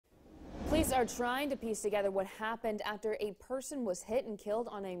Police are trying to piece together what happened after a person was hit and killed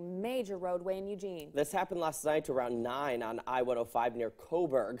on a major roadway in Eugene. This happened last night around 9 on I-105 near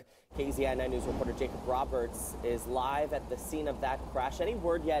Coburg. KZI 9 News reporter Jacob Roberts is live at the scene of that crash. Any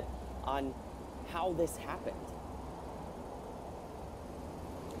word yet on how this happened?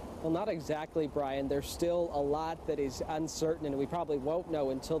 Well, not exactly, Brian. There's still a lot that is uncertain, and we probably won't know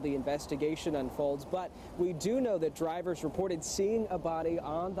until the investigation unfolds. But we do know that drivers reported seeing a body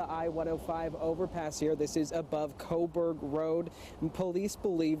on the I-105 overpass here. This is above Coburg Road. Police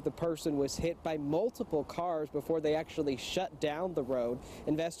believe the person was hit by multiple cars before they actually shut down the road.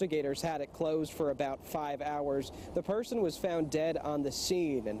 Investigators had it closed for about 5 hours. The person was found dead on the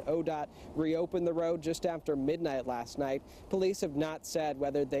scene, and ODOT reopened the road just after midnight last night. Police have not said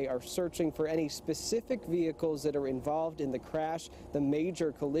whether they are searching for any specific vehicles that are involved in the crash. The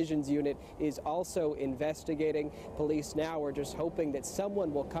Major Collisions Unit is also investigating. Police now are just hoping that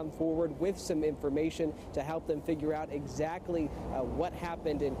someone will come forward with some information to help them figure out exactly what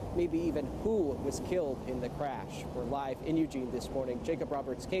happened and maybe even who was killed in the crash. We're live in Eugene this morning. Jacob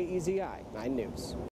Roberts, KEZI 9 News.